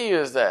ought to see you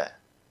as that.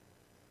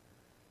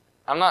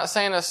 I'm not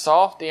saying a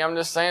softy, I'm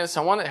just saying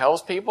someone that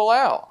helps people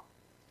out.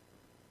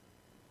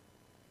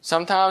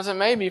 Sometimes it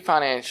may be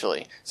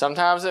financially.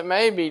 Sometimes it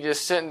may be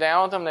just sitting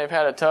down with them. They've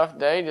had a tough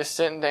day, just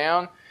sitting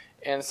down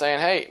and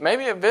saying, hey,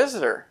 maybe a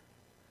visitor.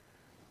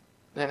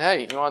 Then,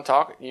 hey, you want to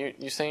talk?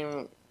 You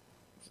seem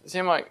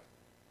like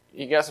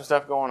you got some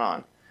stuff going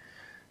on.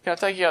 Can I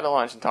take you out to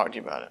lunch and talk to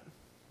you about it?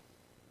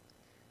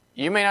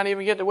 You may not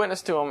even get to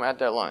witness to them at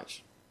that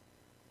lunch.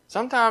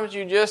 Sometimes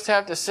you just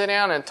have to sit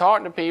down and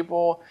talk to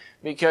people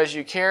because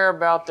you care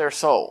about their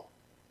soul.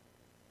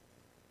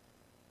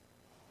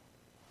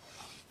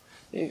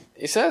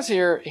 He says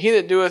here, he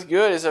that doeth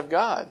good is of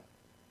God.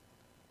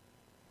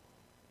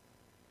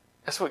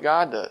 That's what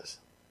God does.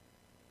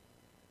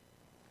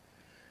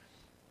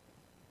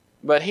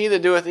 But he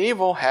that doeth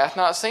evil hath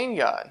not seen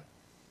God.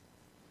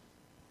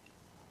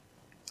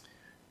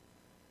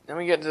 Then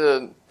we get to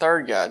the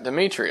third guy,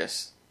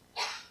 Demetrius.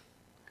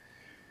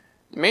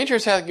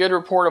 Demetrius hath good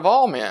report of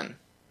all men.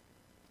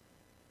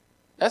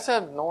 That's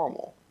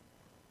abnormal.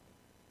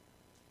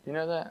 You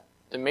know that?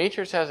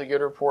 Demetrius has a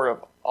good report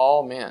of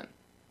all men.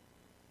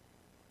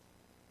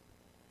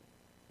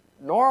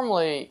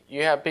 Normally,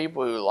 you have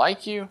people who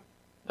like you,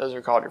 those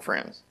are called your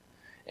friends.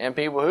 And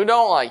people who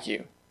don't like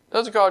you,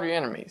 those are called your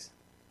enemies.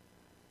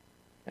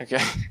 Okay?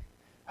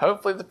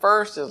 Hopefully the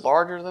first is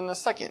larger than the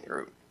second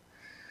group.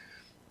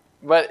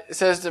 But it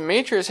says,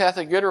 Demetrius hath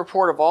a good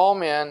report of all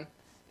men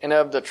and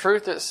of the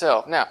truth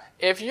itself. Now,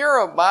 if you're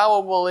a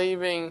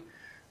Bible-believing,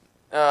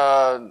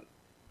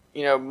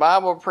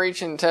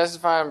 Bible-preaching,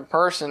 testifying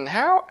person,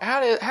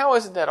 how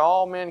is it that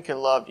all men can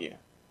love you?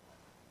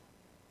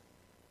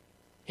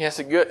 He has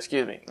a good,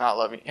 not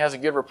love you. He has a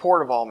good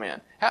report of all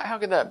men. How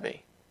could that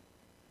be?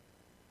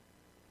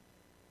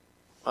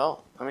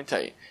 Well, let me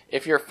tell you.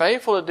 If you're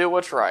faithful to do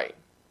what's right,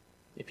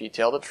 if you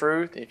tell the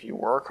truth, if you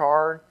work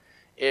hard,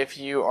 if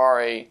you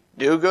are a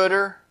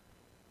do-gooder,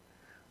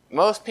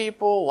 most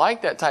people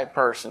like that type of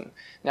person.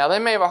 Now, they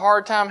may have a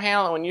hard time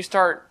handling it when you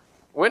start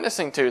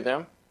witnessing to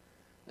them.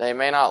 They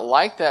may not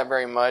like that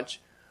very much,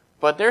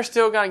 but they're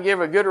still going to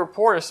give a good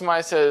report if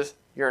somebody says,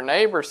 your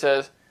neighbor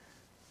says,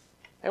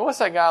 hey, what's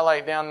that guy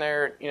like down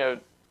there,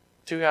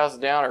 2 houses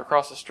down or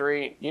across the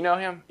street? You know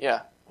him?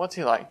 Yeah. What's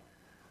he like?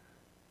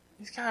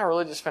 He's kind of a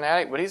religious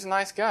fanatic, but he's a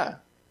nice guy.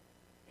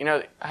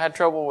 I had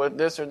trouble with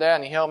this or that,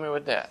 and he helped me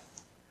with that.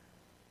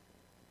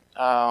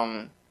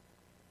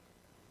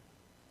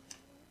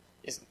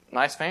 He's a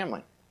nice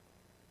family.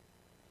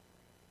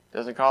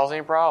 Doesn't cause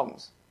any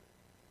problems.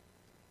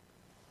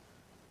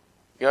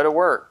 Go to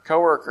work,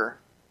 coworker,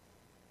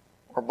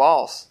 or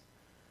boss.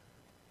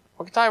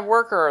 What type of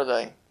worker are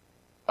they?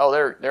 Oh,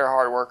 they're a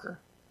hard worker.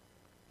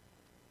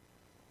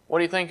 What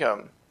do you think of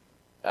them?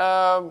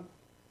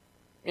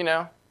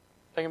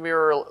 They can be a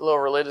little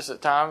religious at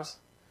times,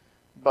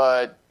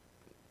 but,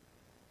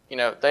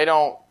 they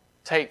don't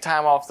take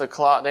time off the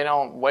clock. They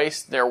don't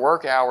waste their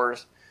work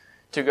hours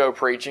to go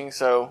preaching.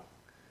 So,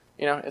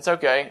 it's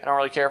okay. I don't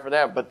really care for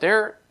that. But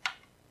they're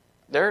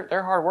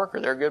a hard worker.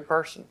 They're a good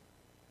person.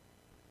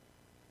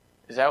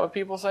 Is that what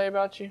people say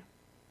about you?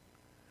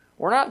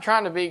 We're not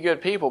trying to be good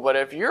people, but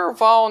if you're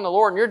following the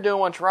Lord and you're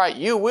doing what's right,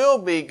 you will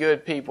be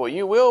good people.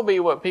 You will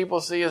be what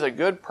people see as a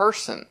good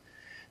person.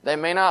 They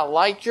may not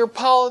like your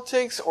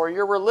politics or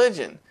your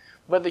religion,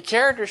 but the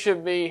character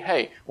should be,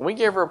 hey, when we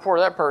give a report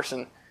of that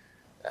person,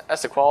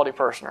 that's a quality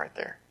person right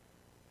there.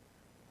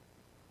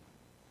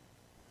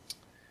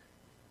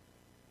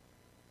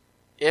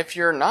 If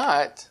you're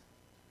not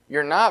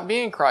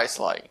being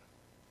Christ-like.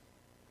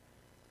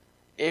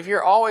 If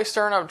you're always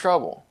stirring up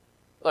trouble.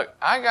 Look,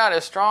 I got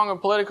as strong of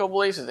political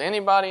beliefs as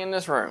anybody in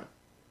this room.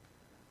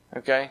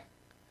 Okay?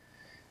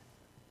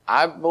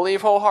 I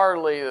believe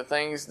wholeheartedly the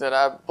things that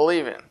I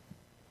believe in.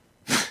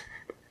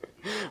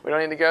 We don't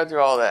need to go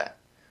through all that.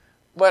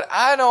 But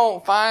I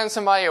don't find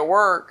somebody at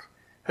work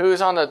who's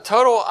on the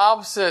total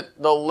opposite,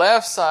 the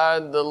left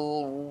side, the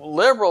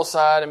liberal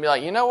side, and be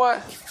like, you know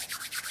what?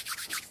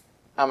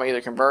 I'm going to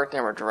either convert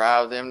them or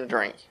drive them to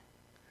drink.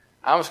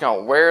 I'm just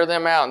going to wear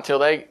them out until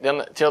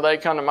they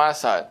come to my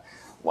side.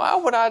 Why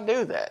would I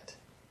do that?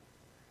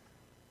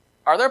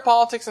 Are there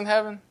politics in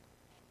heaven?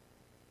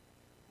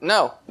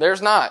 No,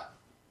 there's not.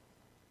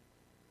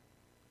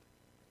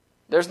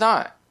 There's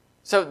not.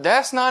 So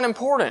that's not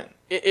important.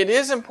 It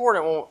is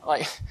important.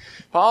 Like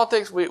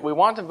politics, we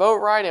want to vote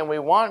right and we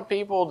want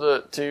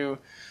people to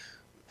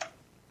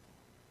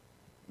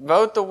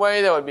vote the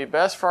way that would be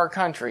best for our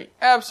country.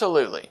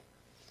 Absolutely.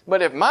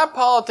 But if my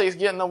politics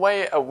get in the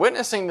way of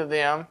witnessing to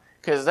them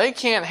because they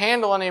can't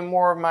handle any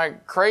more of my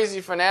crazy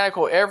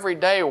fanatical every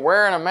day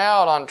wearing them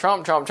out on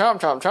Trump,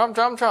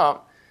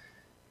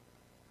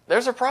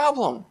 there's a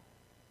problem.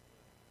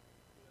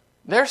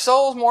 Their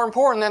soul's more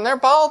important than their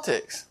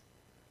politics.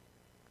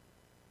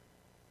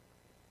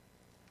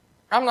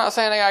 I'm not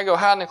saying I gotta go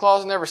hide in the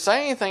closet and never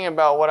say anything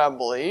about what I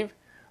believe,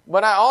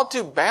 but I ought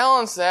to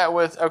balance that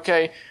with,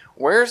 okay,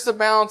 where's the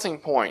balancing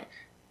point?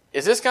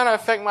 Is this going to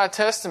affect my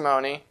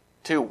testimony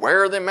to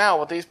wear them out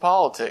with these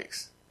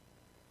politics?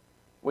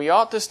 We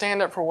ought to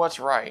stand up for what's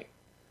right,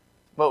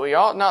 but we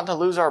ought not to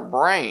lose our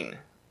brain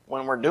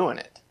when we're doing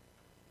it.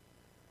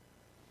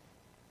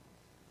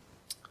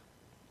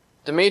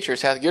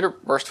 Demetrius hath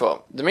verse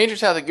 12.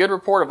 Demetrius hath a good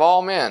report of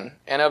all men,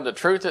 and of the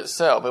truth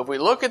itself. If we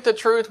look at the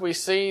truth, we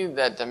see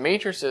that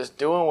Demetrius is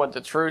doing what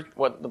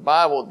the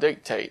Bible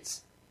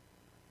dictates.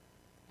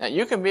 Now,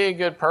 you can be a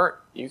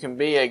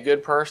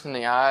good person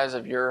in the eyes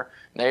of your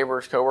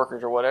neighbors,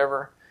 coworkers, or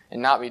whatever,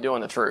 and not be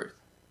doing the truth.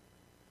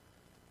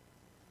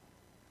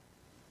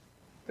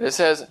 It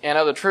says, and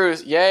of the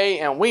truth, yea,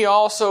 and we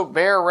also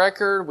bear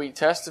record, we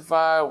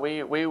testify,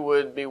 we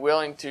would be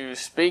willing to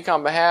speak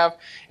on behalf,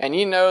 and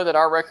you know that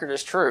our record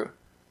is true.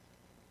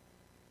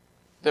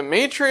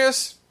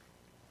 Demetrius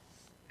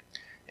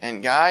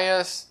and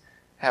Gaius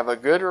have a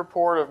good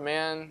report of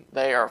men.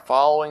 They are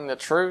following the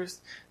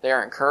truth. They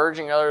are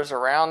encouraging others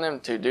around them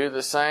to do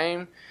the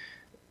same.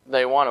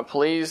 They want to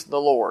please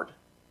the Lord.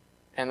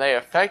 And they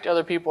affect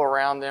other people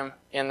around them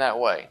in that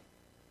way.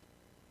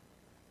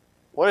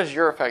 What is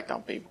your effect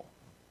on people?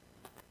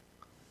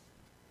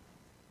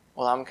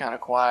 Well, I'm kind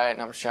of quiet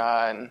and I'm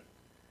shy and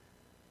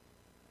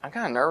I'm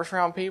kind of nervous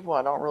around people.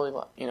 I don't really,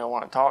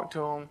 want to talk to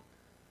them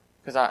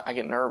because I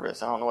get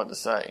nervous. I don't know what to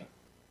say.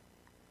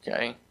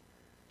 Okay.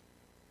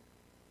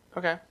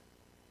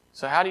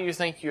 So how do you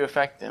think you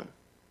affect them?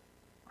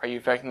 Are you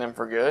affecting them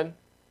for good?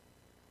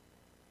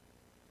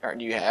 Or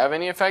do you have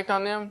any effect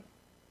on them?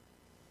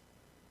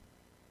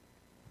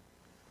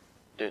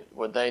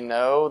 Would they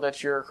know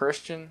that you're a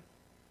Christian?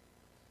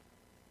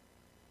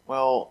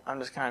 Well, I'm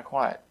just kind of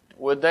quiet.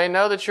 Would they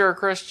know that you're a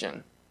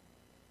Christian?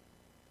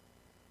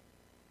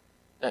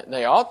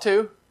 They ought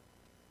to.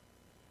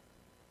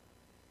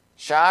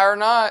 Shy or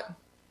not.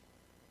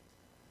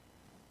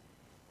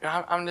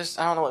 I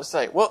don't know what to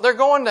say. Well, they're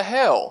going to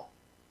hell.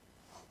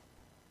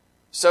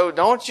 So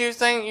don't you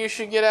think you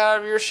should get out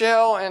of your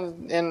shell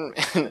and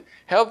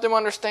help them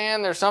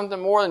understand there's something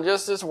more than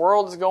just this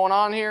world that's going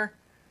on here?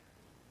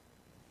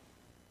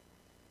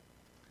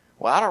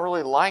 Well, I don't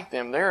really like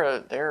them. They're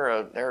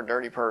a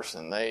dirty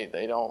person.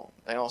 They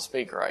don't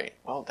speak right.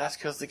 Well, that's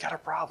because they got a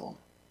problem.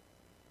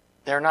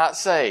 They're not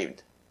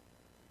saved.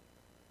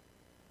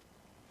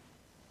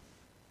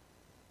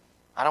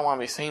 I don't want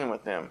to be seen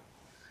with them.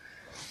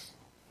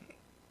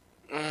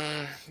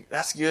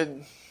 That's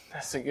good.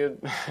 That's a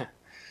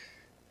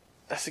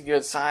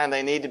good sign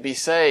they need to be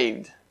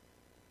saved.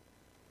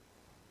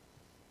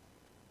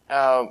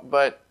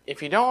 But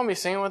if you don't want to be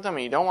seen with them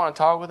and you don't want to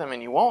talk with them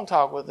and you won't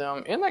talk with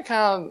them, isn't that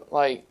kind of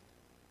like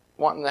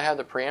wanting to have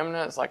the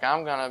preeminence? Like,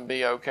 I'm going to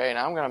be okay and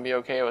I'm going to be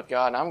okay with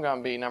God and I'm going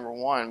to be number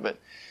one, but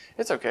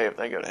it's okay if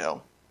they go to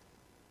hell.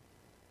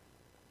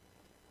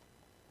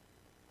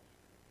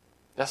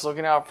 That's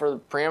looking out for the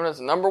preeminence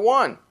of number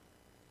one.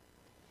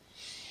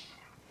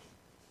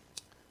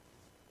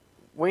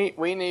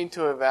 We need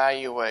to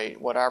evaluate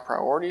what our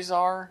priorities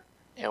are,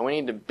 and we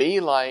need to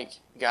be like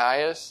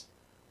Gaius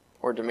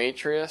or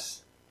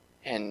Demetrius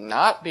and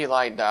not be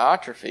like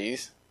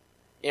Diotrephes.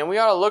 And we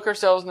ought to look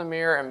ourselves in the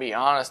mirror and be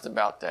honest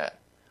about that.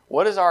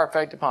 What is our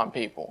effect upon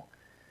people?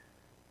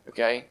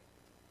 Okay?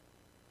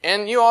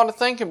 And you ought to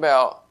think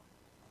about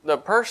the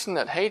person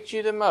that hates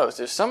you the most.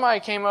 If somebody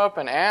came up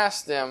and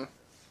asked them,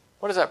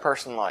 what is that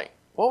person like?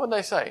 What would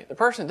they say? The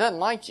person doesn't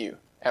like you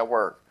at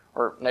work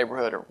or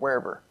neighborhood or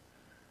wherever.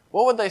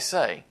 What would they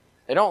say?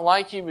 They don't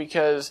like you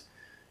because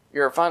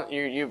you're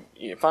you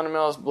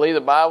fundamentalists believe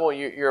the Bible.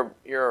 You're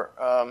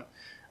a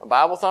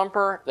Bible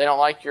thumper. They don't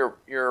like your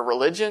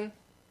religion.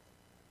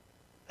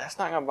 That's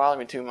not going to bother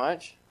me too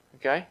much.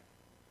 Okay,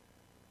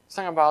 it's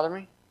not going to bother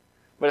me.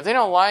 But if they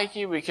don't like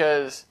you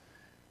because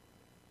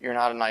you're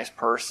not a nice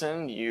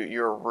person,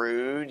 you're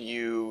rude,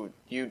 you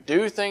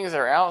do things that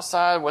are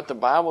outside what the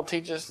Bible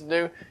teaches us to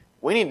do,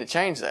 we need to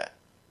change that.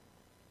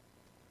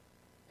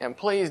 And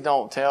please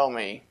don't tell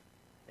me,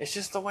 it's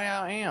just the way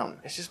I am.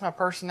 It's just my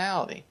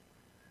personality.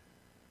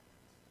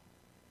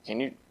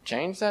 Can you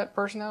change that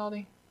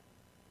personality?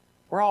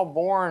 We're all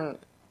born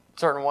a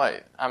certain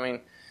way. I mean,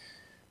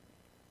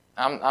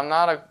 I'm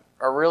not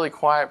a really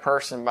quiet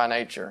person by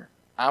nature.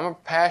 I'm a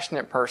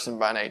passionate person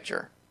by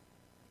nature.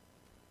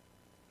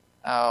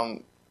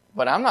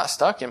 But I'm not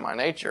stuck in my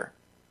nature.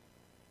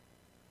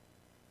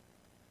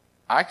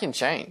 I can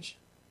change.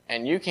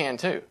 And you can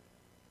too.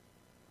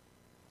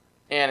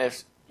 And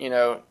if,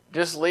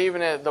 just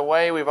leaving it the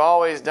way we've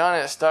always done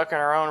it, stuck in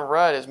our own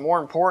rut, is more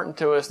important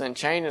to us than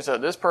changing. So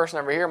this person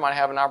over here might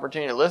have an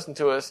opportunity to listen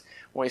to us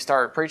when we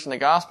start preaching the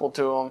gospel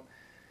to them.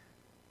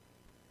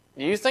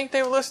 Do you think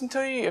they would listen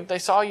to you if they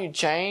saw you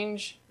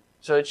change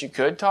so that you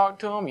could talk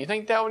to them? You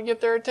think that would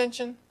get their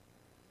attention?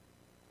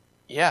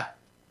 Yeah.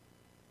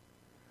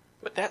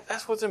 But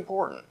that's what's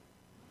important.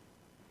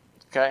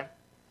 Okay?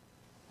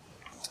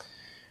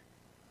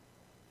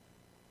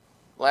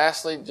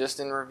 Lastly, just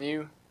in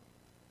review,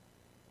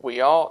 we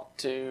ought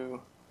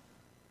to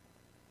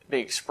be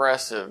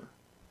expressive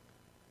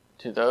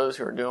to those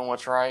who are doing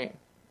what's right,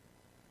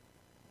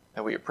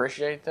 that we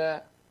appreciate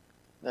that,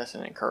 that's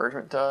an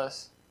encouragement to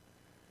us,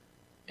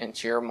 and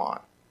cheer them on.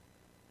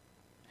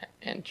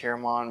 And cheer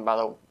them on by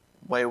the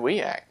way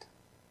we act.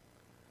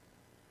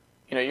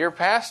 You know, your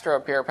pastor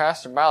up here,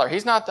 Pastor Ballard,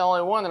 he's not the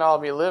only one that ought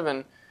to be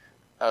living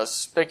a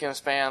spick and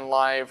span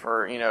life,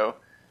 or, you know,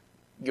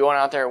 going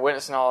out there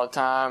witnessing all the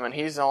time, and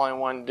he's the only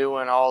one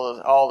doing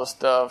all the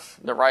stuff,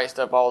 the right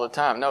stuff all the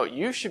time. No,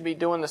 you should be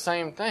doing the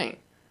same thing.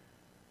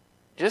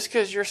 Just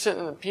because you're sitting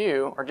in the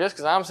pew, or just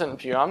because I'm sitting in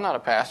the pew, I'm not a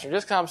pastor,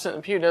 just because I'm sitting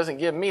in the pew doesn't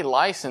give me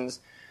license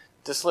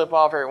to slip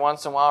off every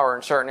once in a while or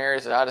in certain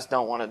areas that I just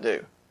don't want to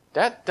do.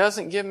 That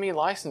doesn't give me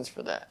license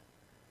for that.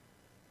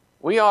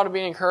 We ought to be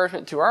an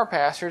encouragement to our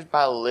pastors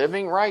by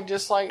living right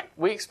just like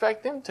we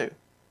expect them to.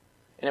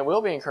 And it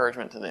will be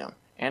encouragement to them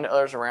and to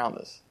others around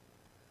us.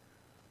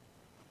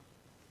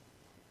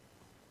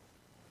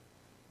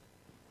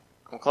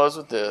 I'll close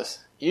with this.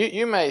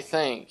 You may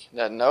think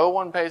that no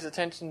one pays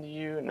attention to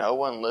you, no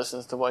one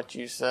listens to what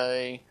you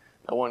say,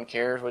 no one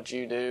cares what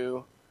you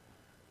do.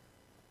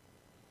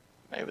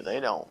 Maybe they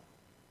don't.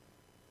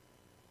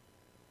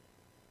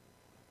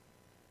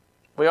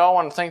 We all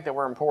want to think that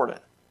we're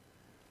important.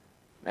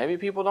 Maybe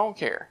people don't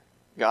care.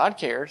 God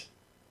cares.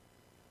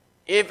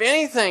 If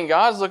anything,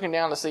 God's looking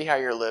down to see how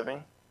you're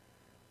living.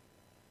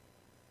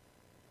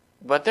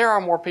 But there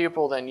are more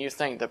people than you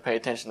think that pay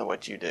attention to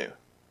what you do.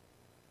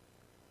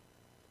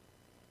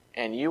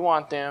 And you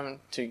want them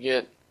to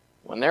get,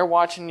 when they're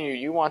watching you,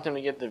 you want them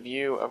to get the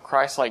view of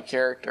Christ-like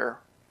character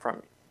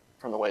from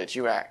the way that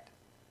you act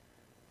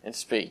and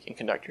speak and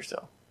conduct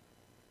yourself.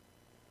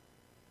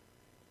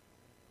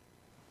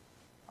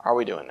 Are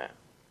we doing that?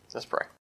 Let's pray.